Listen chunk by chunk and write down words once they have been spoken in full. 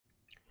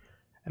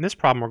In this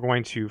problem, we're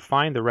going to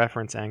find the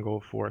reference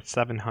angle for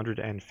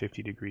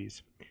 750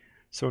 degrees.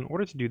 So in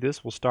order to do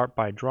this, we'll start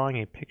by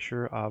drawing a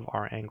picture of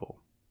our angle.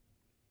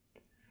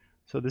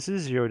 So this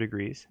is 0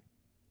 degrees.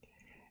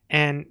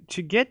 And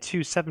to get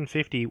to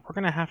 750, we're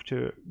going to have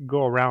to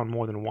go around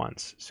more than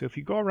once. So if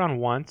you go around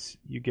once,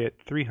 you get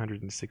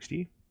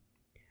 360.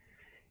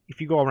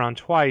 If you go around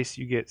twice,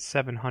 you get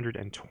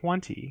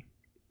 720.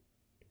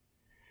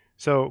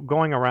 So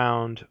going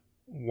around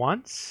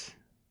once,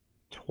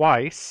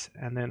 twice,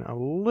 and then a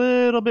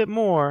little bit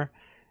more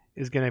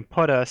is going to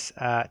put us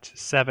at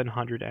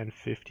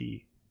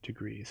 750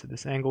 degrees. So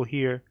this angle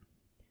here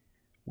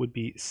would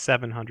be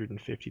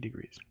 750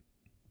 degrees.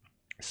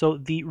 So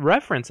the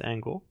reference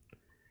angle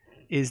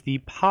is the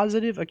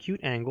positive acute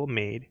angle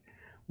made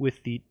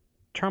with the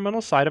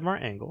terminal side of our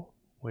angle,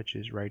 which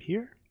is right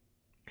here,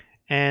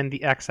 and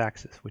the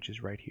x-axis, which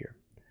is right here.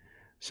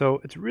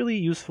 So it's really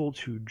useful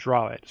to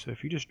draw it. So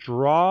if you just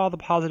draw the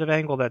positive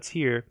angle that's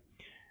here,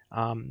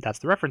 that's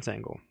the reference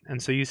angle.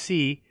 And so you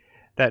see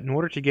that in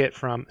order to get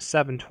from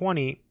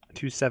 720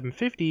 to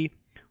 750,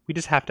 we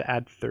just have to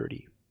add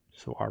 30.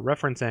 So our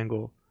reference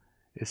angle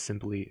is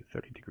simply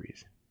 30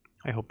 degrees.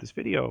 I hope this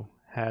video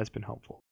has been helpful.